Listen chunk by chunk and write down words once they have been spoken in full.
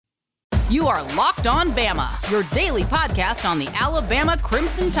You are Locked On Bama, your daily podcast on the Alabama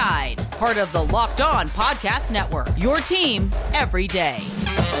Crimson Tide. Part of the Locked On Podcast Network, your team every day.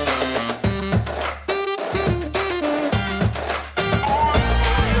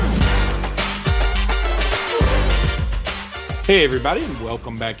 Hey, everybody, and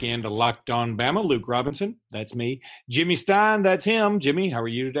welcome back into Locked On Bama. Luke Robinson, that's me. Jimmy Stein, that's him. Jimmy, how are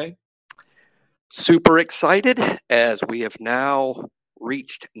you today? Super excited as we have now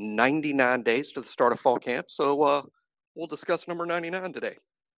reached 99 days to the start of fall camp. So we'll discuss number 99 today.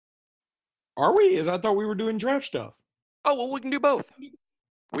 Are we? As I thought we were doing draft stuff. Oh, well, we can do both.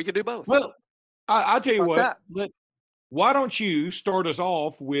 We can do both. Well, I'll tell you what. That? Why don't you start us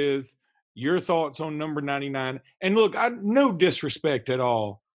off with your thoughts on number 99? And look, no disrespect at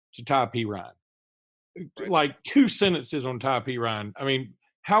all to Ty P. Ryan. Right. Like 2 sentences on Ty P. Ryan. I mean,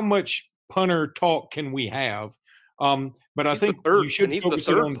 how much punter talk can we have? But I think you should focus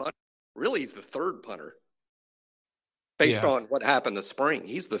on. Really, he's the third punter. Based on what happened this spring,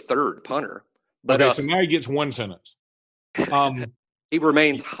 he's the third punter. But okay, so now he gets 1 sentence. He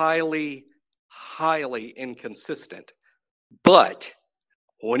remains highly, highly inconsistent. But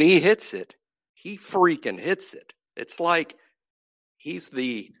when he hits it, he freaking hits it. It's like he's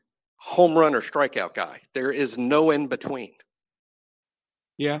the home run or strikeout guy. There is no in between.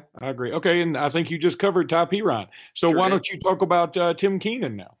 Yeah, I agree. Okay, and I think you just covered Ty P. Ryan. So why don't you talk about Tim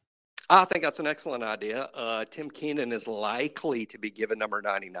Keenan now? I think that's an excellent idea. Tim Keenan is likely to be given number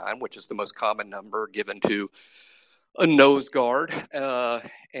 99, which is the most common number given to a nose guard,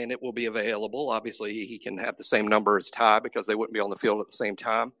 and it will be available. Obviously, he can have the same number as Ty because they wouldn't be on the field at the same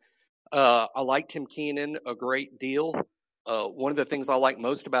time. I like Tim Keenan a great deal. One of the things I like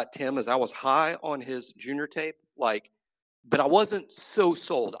most about Tim is I was high on his junior tape, but I wasn't so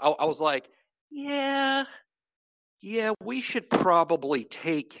sold. I was like, yeah, we should probably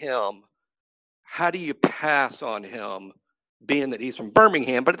take him. How do you pass on him, being that he's from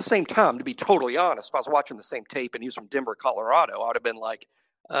Birmingham? But at the same time, to be totally honest, if I was watching the same tape and he's from Denver, Colorado, I would have been like,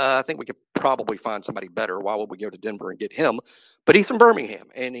 I think we could probably find somebody better. Why would we go to Denver and get him? But he's from Birmingham,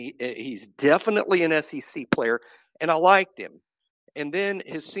 and he's definitely an SEC player, and I liked him. And then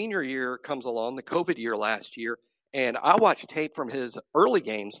his senior year comes along, the COVID year last year, and I watched tape from his early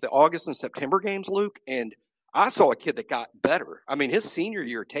games, the August and September games, Luke, and I saw a kid that got better. I mean, his senior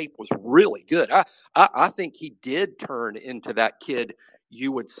year tape was really good. I think he did turn into that kid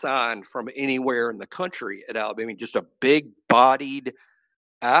you would sign from anywhere in the country at Alabama. I mean, just a big-bodied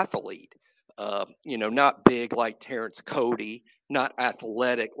athlete. Not big like Terrence Cody, not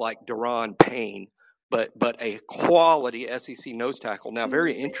athletic like Daron Payne, but a quality SEC nose tackle. Now,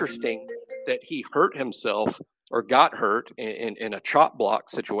 very interesting that he hurt himself or got hurt in a chop block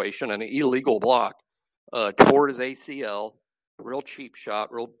situation, an illegal block, tore his ACL, real cheap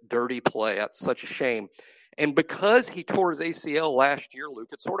shot, real dirty play. That's such a shame. And because he tore his ACL last year, Luke,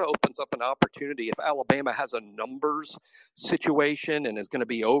 it sort of opens up an opportunity. If Alabama has a numbers situation and is going to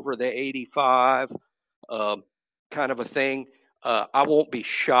be over the 85 kind of a thing, I won't be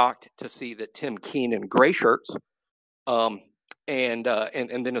shocked to see that Tim Keenan gray shirts. And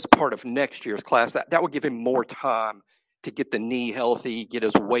then as part of next year's class, that would give him more time to get the knee healthy, get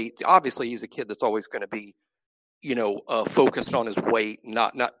his weight. Obviously, he's a kid that's always going to be, focused on his weight,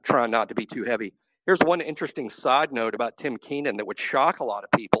 not trying not to be too heavy. Here's one interesting side note about Tim Keenan that would shock a lot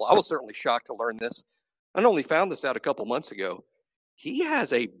of people. I was certainly shocked to learn this. I only found this out a couple months ago. He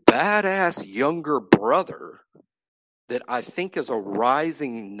has a badass younger brother that I think is a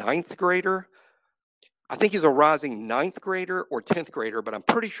rising 9th grader. I think he's a rising 9th grader or 10th grader, but I'm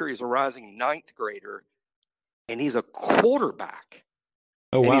pretty sure he's a rising 9th grader, and he's a quarterback.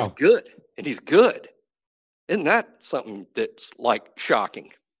 Oh, wow. And he's good. Isn't that something that's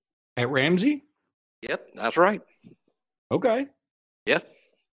shocking? At Ramsey? Yep, that's right. Okay. Yeah.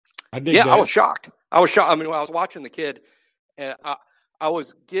 I dig that. I was shocked. I mean, when I was watching the kid, and I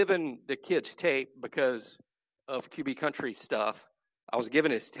was given the kid's tape because of QB Country stuff. I was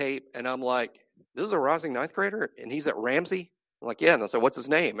given his tape, and I'm like, this is a rising 9th grader, and he's at Ramsey? I'm like, yeah. And I said, what's his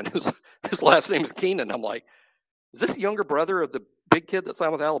name? And his last name is Keenan. I'm like, is this the younger brother of the big kid that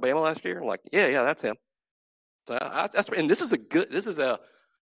signed with Alabama last year? I'm like, yeah, that's him. So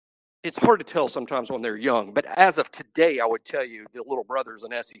it's hard to tell sometimes when they're young, but as of today, I would tell you the little brother is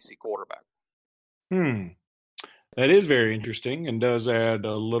an SEC quarterback. That is very interesting and does add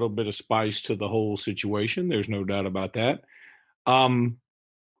a little bit of spice to the whole situation. There's no doubt about that.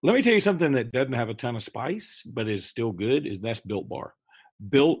 Let me tell you something that doesn't have a ton of spice, but is still good, that's Built Bar.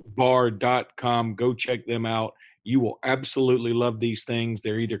 BuiltBar.com. Go check them out. You will absolutely love these things.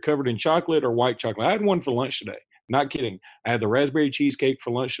 They're either covered in chocolate or white chocolate. I had one for lunch today. Not kidding. I had the raspberry cheesecake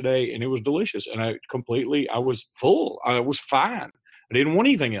for lunch today, and it was delicious. And I was full. I was fine. I didn't want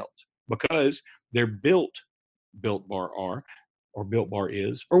anything else because they're Built Bar are, or Built Bar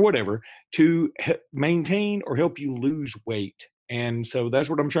is, or whatever, to maintain or help you lose weight. And so that's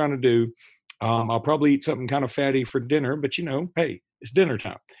what I'm trying to do. I'll probably eat something kind of fatty for dinner, but hey, it's dinner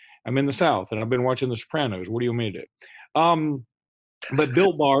time. I'm in the South, and I've been watching The Sopranos. What do you want me to do? But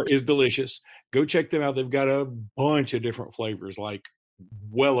Built Bar is delicious. Go check them out. They've got a bunch of different flavors, like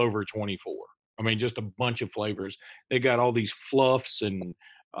well over 24. I mean, just a bunch of flavors. They got all these fluffs and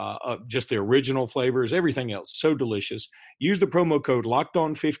just the original flavors, everything else. So delicious. Use the promo code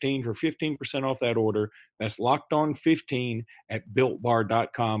LOCKEDON15 for 15% off that order. That's LOCKEDON15 at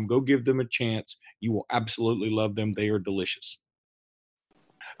BuiltBar.com. Go give them a chance. You will absolutely love them. They are delicious.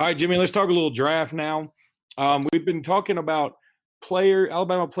 All right, Jimmy, let's talk a little draft now. We've been talking about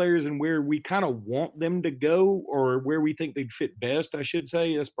Alabama players and where we kind of want them to go, or where we think they'd fit best, I should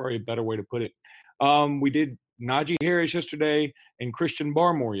say. That's probably a better way to put it. We did Najee Harris yesterday and Christian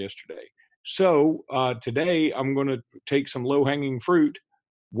Barmore yesterday. So today I'm going to take some low-hanging fruit.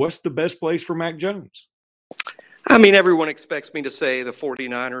 What's the best place for Mac Jones? I mean, everyone expects me to say the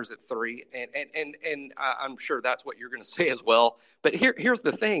 49ers at 3, and I'm sure that's what you're going to say as well. But here's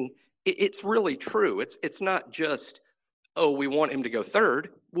the thing. It's really true. It's not just, oh, we want him to go 3rd.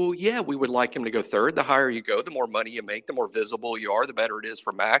 Well, yeah, we would like him to go 3rd. The higher you go, the more money you make, the more visible you are, the better it is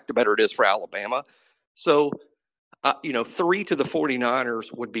for Mac, the better it is for Alabama. So, 3 to the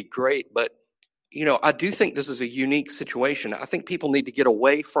 49ers would be great. But, I do think this is a unique situation. I think people need to get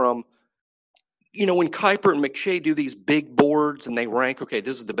away from, when Kiper and McShay do these big boards and they rank, okay,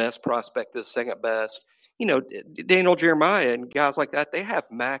 this is the best prospect, this is second best. Daniel Jeremiah and guys like that, they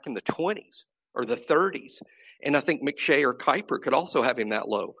have Mac in the 20s or the 30s. And I think McShay or Kiper could also have him that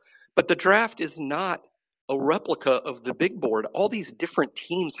low. But the draft is not a replica of the big board. All these different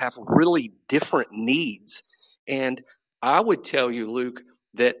teams have really different needs. And I would tell you, Luke,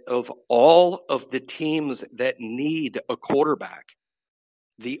 that of all of the teams that need a quarterback,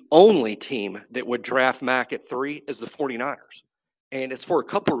 the only team that would draft Mac at 3 is the 49ers. And it's for a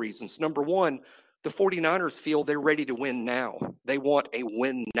couple of reasons. Number one, the 49ers feel they're ready to win now. They want a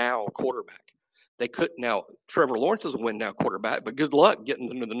win now quarterback. They could now. Trevor Lawrence is a win now quarterback, but good luck getting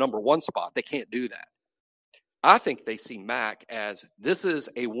them to the number 1 spot. They can't do that. I think they see Mac as this is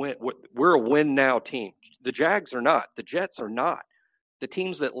a win. We're a win now team. The Jags are not. The Jets are not. The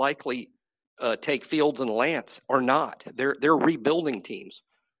teams that likely take Fields and Lance are not. They're rebuilding teams.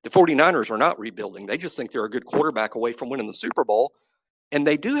 The 49ers are not rebuilding. They just think they're a good quarterback away from winning the Super Bowl. And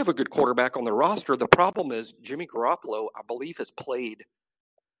they do have a good quarterback on their roster. The problem is Jimmy Garoppolo, I believe, has played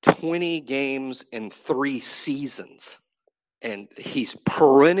 20 games in 3 seasons. And he's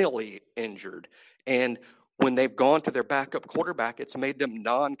perennially injured. And when they've gone to their backup quarterback, it's made them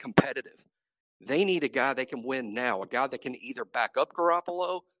non-competitive. They need a guy they can win now, a guy that can either back up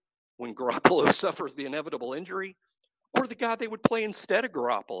Garoppolo when Garoppolo suffers the inevitable injury, or the guy they would play instead of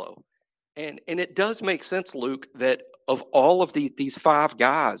Garoppolo. And it does make sense, Luke, that of all of these 5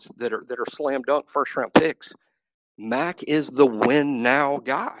 guys that are slam dunk first round picks, Mac is the win now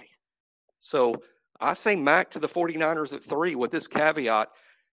guy. So I say Mac to the 49ers at 3 with this caveat.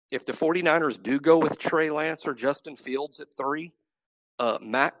 If the 49ers do go with Trey Lance or Justin Fields at 3,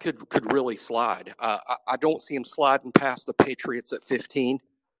 Mac could really slide. I don't see him sliding past the Patriots at 15,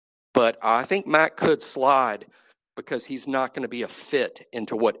 but I think Mac could slide because he's not going to be a fit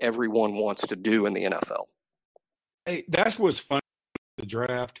into what everyone wants to do in the NFL. Hey, that's what's fun about the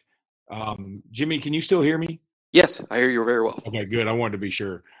draft. Jimmy, can you still hear me? Yes, I hear you very well. Okay, good. I wanted to be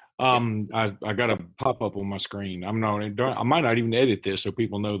sure. I got a pop-up on my screen. I might not even edit this so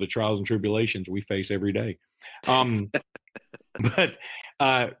people know the trials and tribulations we face every day. But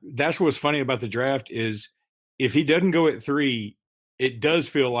that's what's funny about the draft is if he doesn't go at 3, it does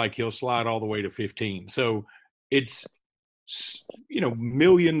feel like he'll slide all the way to 15. So it's,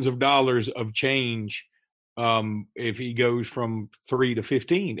 millions of dollars of change if he goes from 3 to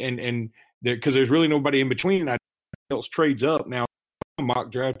 15. And because there's really nobody in between, else trades up. Now,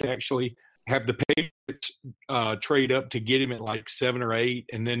 mock draft actually have the Patriots trade up to get him at like 7 or 8.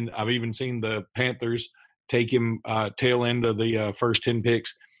 And then I've even seen the Panthers take him tail end of the first 10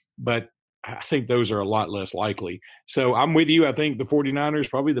 picks. But I think those are a lot less likely. So I'm with you. I think the 49ers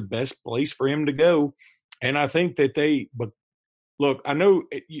probably the best place for him to go. And I think that but look, I know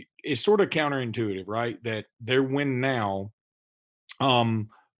it's sort of counterintuitive, right? That they're win now,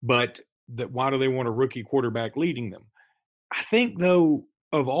 but that why do they want a rookie quarterback leading them? I think, though,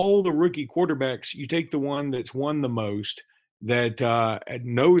 of all the rookie quarterbacks, you take the one that's won the most, that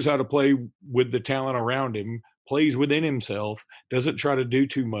knows how to play with the talent around him, plays within himself, doesn't try to do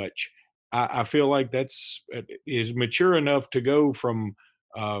too much. I feel like is mature enough to go from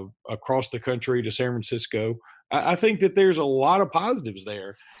across the country to San Francisco. I think that there's a lot of positives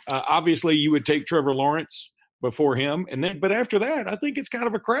there. Obviously, you would take Trevor Lawrence before him, but after that, I think it's kind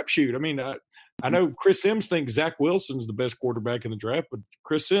of a crapshoot. I mean, I know Chris Sims thinks Zach Wilson's the best quarterback in the draft, but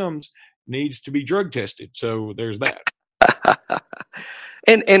Chris Sims needs to be drug tested. So there's that.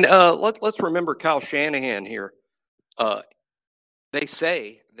 And let's remember Kyle Shanahan here. They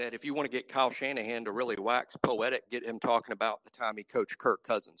say that if you want to get Kyle Shanahan to really wax poetic, get him talking about the time he coached Kirk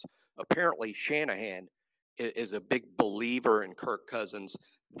Cousins. Apparently, Shanahan is a big believer in Kirk Cousins.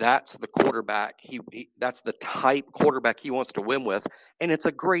 That's the quarterback. That's the type quarterback he wants to win with, and it's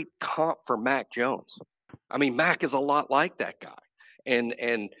a great comp for Mac Jones. I mean, Mac is a lot like that guy, and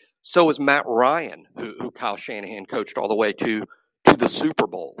so is Matt Ryan, who Kyle Shanahan coached all the way to the Super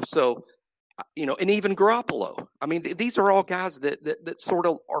Bowl. So, and even Garoppolo. I mean, these are all guys that sort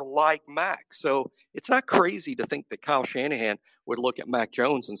of are like Mac. So it's not crazy to think that Kyle Shanahan would look at Mac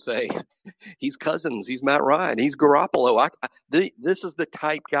Jones and say, he's Cousins, he's Matt Ryan, he's Garoppolo. This is the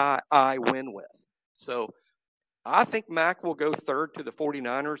type guy I win with. So I think Mac will go third to the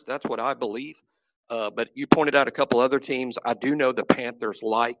 49ers. That's what I believe. But you pointed out a couple other teams. I do know the Panthers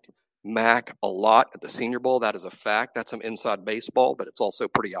liked Mac a lot at the Senior Bowl. That is a fact. That's some inside baseball, but it's also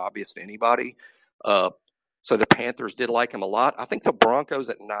pretty obvious to anybody. So the Panthers did like him a lot. I think the Broncos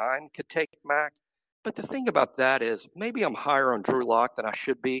at 9 could take Mac. But the thing about that is maybe I'm higher on Drew Lock than I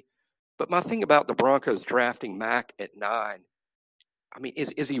should be. But my thing about the Broncos drafting Mac at 9, I mean,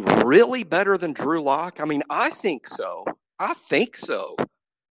 is he really better than Drew Lock? I mean, I think so.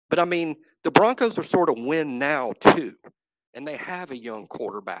 But I mean, the Broncos are sort of win now too, and they have a young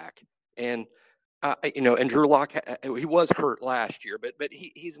quarterback. And and Drew Lock, he was hurt last year, but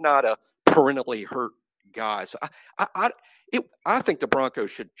he's not a perennially hurt guy. So I think the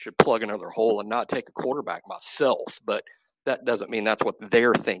Broncos should plug another hole and not take a quarterback myself. But that doesn't mean that's what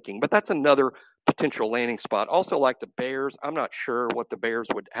they're thinking. But that's another potential landing spot. Also, like the Bears, I'm not sure what the Bears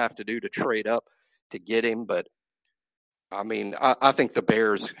would have to do to trade up to get him. But I mean, I think the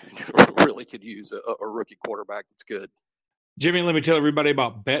Bears really could use a rookie quarterback that's good. Jimmy, let me tell everybody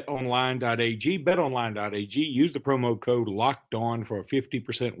about betonline.ag. Betonline.ag. Use the promo code LOCKEDON for a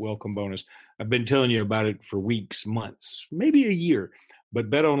 50% welcome bonus. I've been telling you about it for weeks, months, maybe a year. But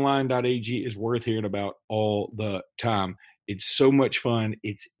betonline.ag is worth hearing about all the time. It's so much fun.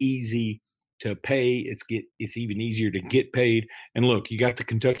 It's easy to pay. It's even easier to get paid. And look, you got the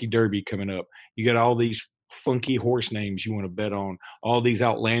Kentucky Derby coming up. You got all these funky horse names you want to bet on, all these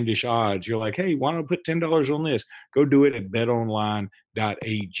outlandish odds. You're like, hey, why don't I put $10 on this? Go do it at betonline.ag.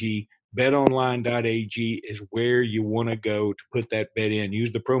 Betonline.ag is where you want to go to put that bet in.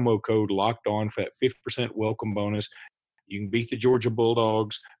 Use the promo code Locked On for that 50% welcome bonus. You can beat the Georgia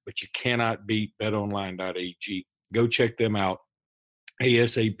Bulldogs, but you cannot beat betonline.ag. Go check them out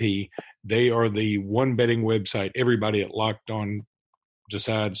ASAP. They are the one betting website everybody at Locked On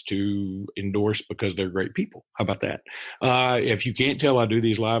decides to endorse because they're great people. How about that? If you can't tell, I do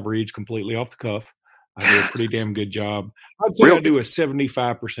these live reads completely off the cuff. I do a pretty damn good job. I'd say I do a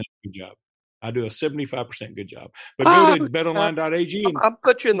 75% good job. I do a 75% good job. But go to betonline.ag. I'll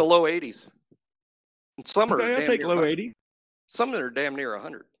put you in the low 80s. Some are I'll take low 80. Some that are damn near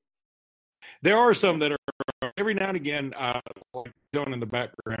 100. There are some that are every now and again going in the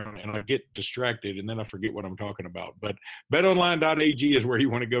background and I get distracted and then I forget what I'm talking about. But betonline.ag is where you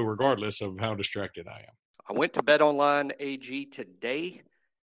want to go regardless of how distracted I am. I went to betonline.ag today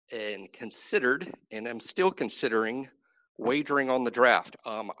and considered, and I'm still considering, wagering on the draft.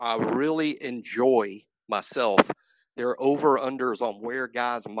 I really enjoy myself their over-unders on where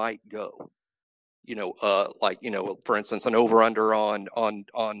guys might go. For instance, an over-under on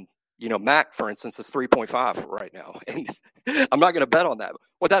Mac, for instance, is 3.5 right now. And I'm not going to bet on that.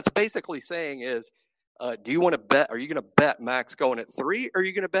 What that's basically saying is, do you want to bet? Are you going to bet Mac's going at 3? Or are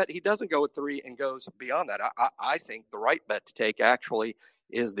you going to bet he doesn't go at 3 and goes beyond that? I think the right bet to take actually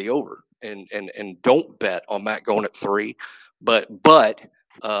is the over, and don't bet on Mac going at 3. But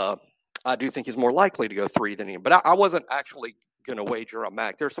I do think he's more likely to go 3 than him. But I wasn't actually going to wager on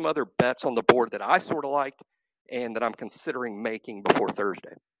Mac. There's some other bets on the board that I sort of liked and that I'm considering making before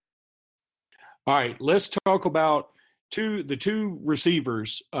Thursday. All right, let's talk about the two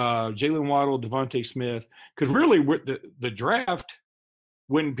receivers, Jalen Waddle, Devontae Smith, because really the draft,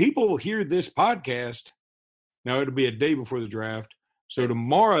 when people hear this podcast, now it'll be a day before the draft. So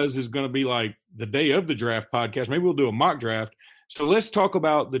tomorrow's is going to be like the day of the draft podcast. Maybe we'll do a mock draft. So let's talk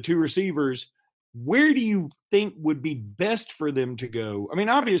about the two receivers where do you think would be best for them to go? I mean,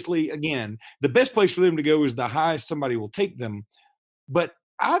 obviously, again, the best place for them to go is the highest somebody will take them. But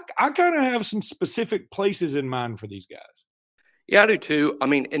I kind of have some specific places in mind for these guys. Yeah, I do too. I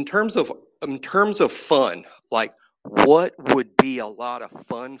mean, in terms of fun, like what would be a lot of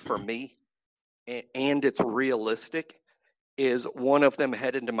fun for me, and it's realistic, is one of them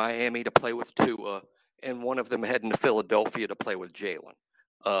heading to Miami to play with Tua, and one of them heading to Philadelphia to play with Jalen.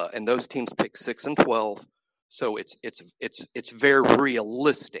 And those teams pick 6 and 12, so it's very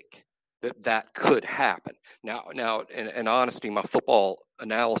realistic that could happen. Now, in honesty, my football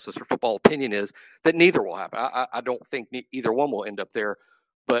analysis or football opinion is that neither will happen. I don't think either one will end up there,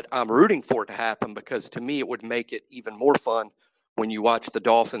 but I'm rooting for it to happen because to me it would make it even more fun when you watch the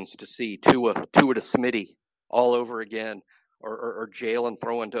Dolphins to see Tua to Smitty all over again, or Jalen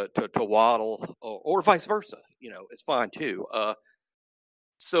throwing to Waddle, or vice versa. It's fine too.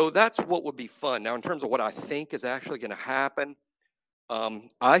 So that's what would be fun. Now, in terms of what I think is actually going to happen,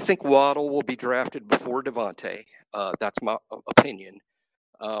 I think Waddle will be drafted before Devontae. That's my opinion.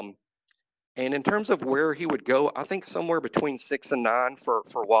 And in terms of where he would go, I think somewhere between 6 and 9 for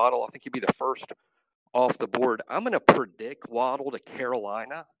Waddle. I think he'd be the first off the board. I'm going to predict Waddle to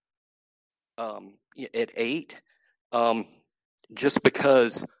Carolina at 8, just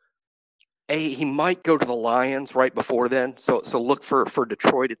because he might go to the Lions right before then. So look for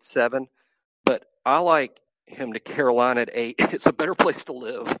Detroit at 7. But I like him to Carolina at 8. It's a better place to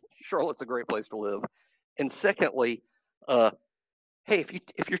live. Charlotte's a great place to live. And secondly, hey,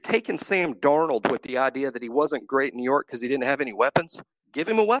 if you're taking Sam Darnold with the idea that he wasn't great in New York because he didn't have any weapons, give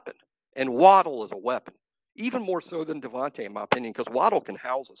him a weapon. And Waddle is a weapon, even more so than Devontae, in my opinion, because Waddle can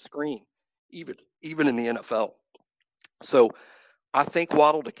house a screen, even in the NFL. So I think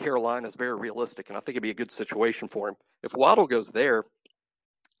Waddle to Carolina is very realistic, and I think it'd be a good situation for him. If Waddle goes there,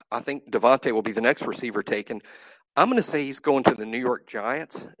 I think Devontae will be the next receiver taken. I'm going to say he's going to the New York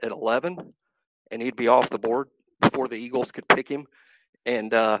Giants at 11, and he'd be off the board before the Eagles could pick him.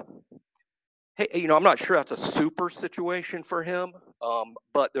 And, hey, I'm not sure that's a super situation for him,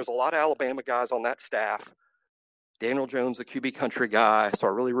 but there's a lot of Alabama guys on that staff. Daniel Jones, the QB country guy, so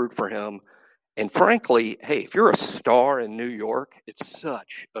I really root for him. And frankly, hey, if you're a star in New York, it's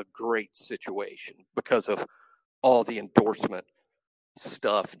such a great situation because of all the endorsement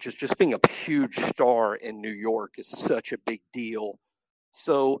stuff. Just being a huge star in New York is such a big deal.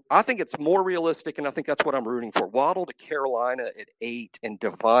 So I think it's more realistic, and I think that's what I'm rooting for. Waddle to Carolina at 8 and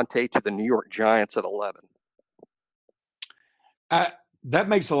Devontae to the New York Giants at 11. That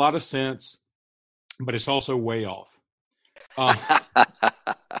makes a lot of sense, but it's also way off.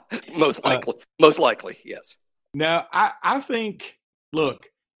 Most likely, yes. Now, I think, look,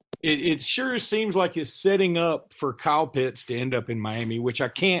 it sure seems like it's setting up for Kyle Pitts to end up in Miami, which I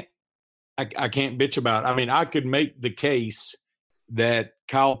can't bitch about. I mean, I could make the case that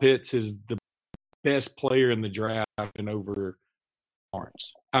Kyle Pitts is the best player in the draft and over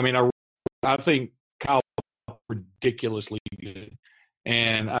Lawrence. I mean, I think Kyle is ridiculously good,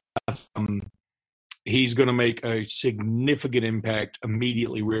 and he's going to make a significant impact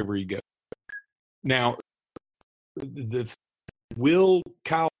immediately wherever he goes. Now, will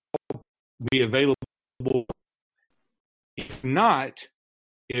Kyle be available? If not,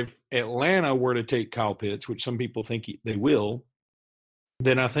 if Atlanta were to take Kyle Pitts, which some people think they will,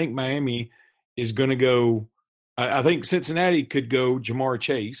 then I think Miami is going to go. I think Cincinnati could go Jamar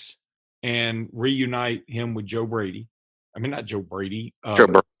Chase and reunite him with Joe Brady. I mean, not Joe Brady,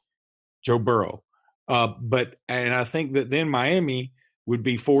 Joe Burrow. And I think that then Miami would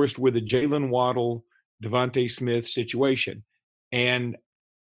be forced with a Jalen Waddle, Devontae Smith situation. And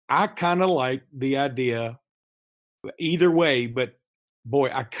I kind of like the idea either way, but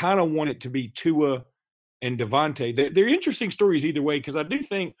boy, I kind of want it to be Tua and Devontae. They're interesting stories either way, because I do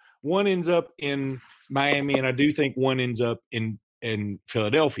think one ends up in Miami and I do think one ends up in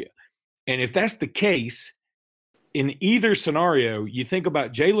Philadelphia. And if that's the case, in either scenario, you think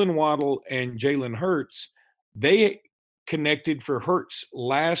about Jalen Waddle and Jalen Hurts, they connected for Hurts'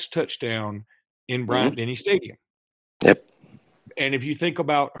 last touchdown in Bryant-Denny Stadium. Yep. And if you think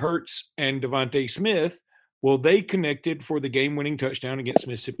about Hurts and Devontae Smith, well, they connected for the game-winning touchdown against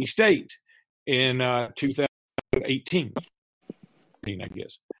Mississippi State in 2018, I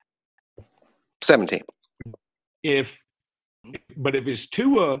guess. 17. But if it's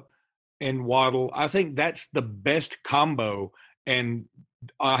Tua and Waddle, I think that's the best combo. And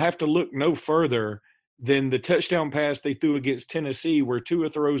I have to look no further than the touchdown pass they threw against Tennessee, where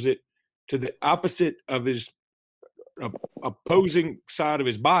Tua throws it to the opposite of his opposing side of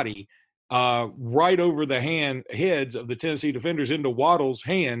his body, right over the heads of the Tennessee defenders into Waddle's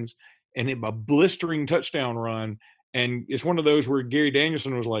hands. and a blistering touchdown run. And it's one of those where Gary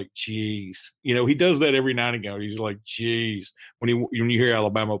Danielson was like, geez, he does that every now and again. He's like, geez, when you hear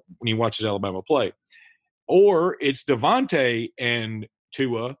Alabama, when he watches Alabama play. Or it's Devontae and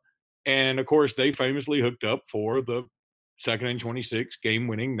Tua. And of course, they famously hooked up for the 2nd and 26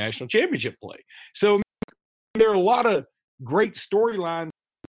 game-winning national championship play. So there are a lot of great storylines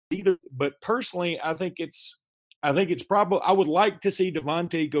either, but personally, I think it's probably, I would like to see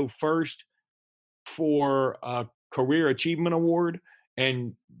Devontae go first for a career achievement award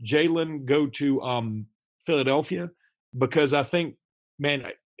and Jalen go to Philadelphia, because I think, man,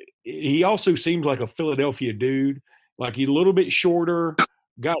 he also seems like a Philadelphia dude. Like, he's a little bit shorter,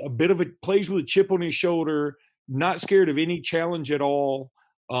 got a bit of plays with a chip on his shoulder, not scared of any challenge at all,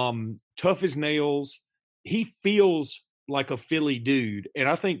 tough as nails. He feels like a Philly dude, and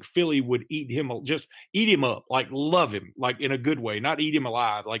I think Philly would eat him up, like love him, like in a good way, not eat him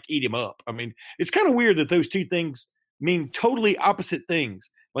alive, like eat him up. I mean, it's kind of weird that those two things mean totally opposite things.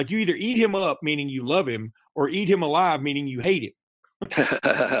 Like, you either eat him up, meaning you love him, or eat him alive, meaning you hate him.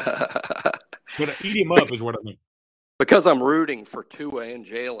 But eat him up is what I mean. Because I'm rooting for Tua and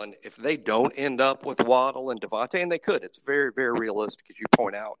Jalen. If they don't end up with Waddle and Devontae, and they could, it's very, very realistic, as you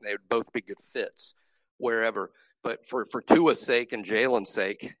point out, and they would both be good fits wherever. But for Tua's sake and Jalen's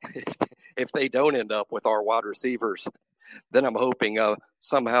sake, if they don't end up with our wide receivers, then I'm hoping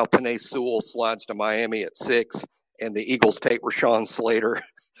somehow Penei Sewell slides to Miami at 6, and the Eagles take Rashawn Slater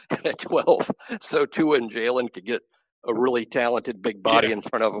at 12. So Tua and Jalen could get a really talented big body in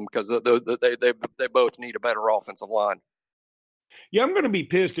front of them, because they both need a better offensive line. Yeah, I'm going to be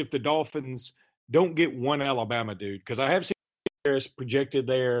pissed if the Dolphins don't get one Alabama dude, because I have seen Harris projected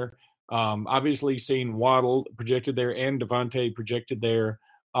there. Obviously seen Waddle projected there and Devontae projected there.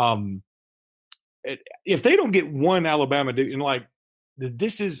 If they don't get one Alabama dude, and like,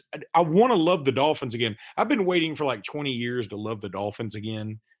 I want to love the Dolphins again. I've been waiting for like 20 years to love the Dolphins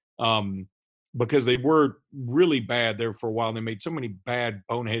again. Because they were really bad there for a while. They made so many bad,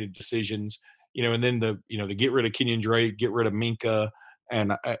 boneheaded decisions, and then the get rid of Kenyon Drake, get rid of Minka.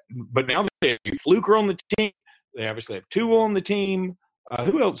 But now they have Fluker on the team. They obviously have Tua on the team.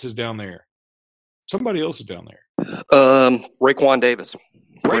 Who else is down there? Somebody else is down there. Raekwon Davis.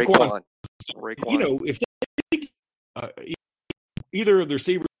 Raekwon. If they, either of the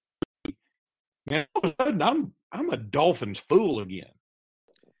receivers, man, all of a sudden I'm a Dolphins fool again.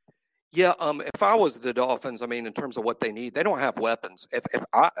 Yeah, if I was the Dolphins, I mean, in terms of what they need, they don't have weapons.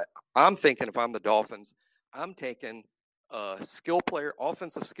 I'm thinking, if I'm the Dolphins, I'm taking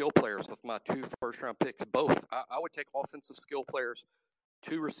offensive skill players with my 2 first-round picks, both. I would take offensive skill players,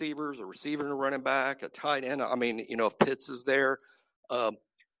 2 receivers, a receiver and a running back, a tight end. I mean, if Pitts is there.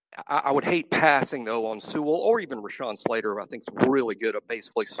 I would hate passing, though, on Sewell or even Rashawn Slater, who I think is really good at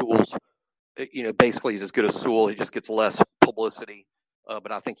basically Sewell's. Basically he's as good as Sewell. He just gets less publicity.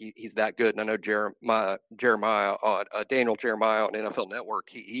 But I think he's that good. And I know Daniel Jeremiah on NFL Network,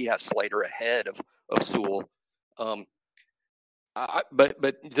 he has Slater ahead of Sewell. But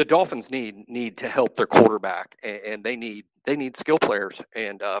the Dolphins need to help their quarterback, and they need skill players,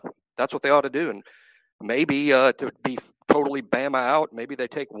 and that's what they ought to do. And maybe to be totally Bama out, maybe they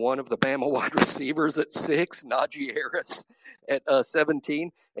take one of the Bama wide receivers at 6, Najee Harris at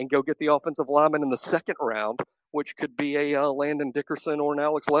 17, and go get the offensive lineman in the 2nd round, which could be a Landon Dickerson or an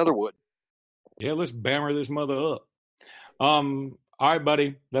Alex Leatherwood. Yeah, let's bammer this mother up. All right,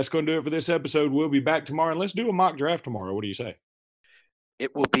 buddy. That's going to do it for this episode. We'll be back tomorrow, and let's do a mock draft tomorrow. What do you say?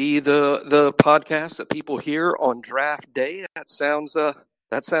 It will be the podcast that people hear on draft day. That sounds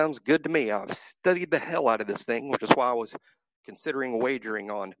good to me. I've studied the hell out of this thing, which is why I was considering wagering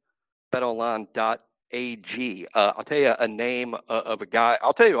on betonline.ag. I'll tell you a name of a guy.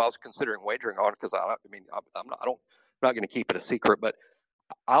 I'll tell you I was considering wagering on, because I'm not going to keep it a secret, but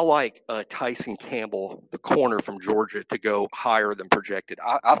I like Tyson Campbell, the corner from Georgia, to go higher than projected.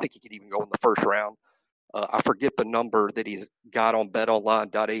 I think he could even go in the 1st round. I forget the number that he's got on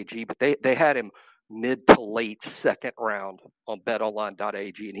betonline.ag, but they had him mid to late 2nd round on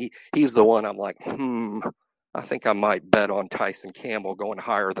betonline.ag, and he's the one I'm like, I think I might bet on Tyson Campbell going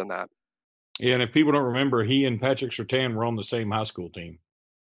higher than that. Yeah, and if people don't remember, he and Patrick Surtain were on the same high school team.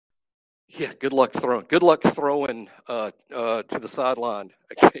 Yeah, good luck throwing to the sideline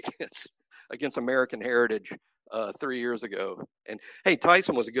against American Heritage 3 years ago. And hey,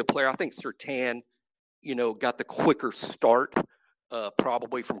 Tyson was a good player. I think Surtain, got the quicker start,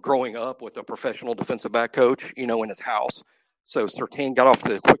 probably from growing up with a professional defensive back coach, in his house. So Surtain got off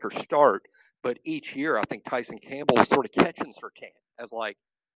to the quicker start, but each year I think Tyson Campbell was sort of catching Surtain as like,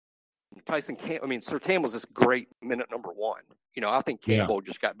 Tyson Campbell. I mean, Surtain was this great minute number 1. I think Campbell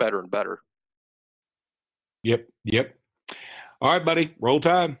just got better and better. Yep. All right, buddy. Roll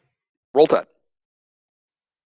Tide. Roll Tide.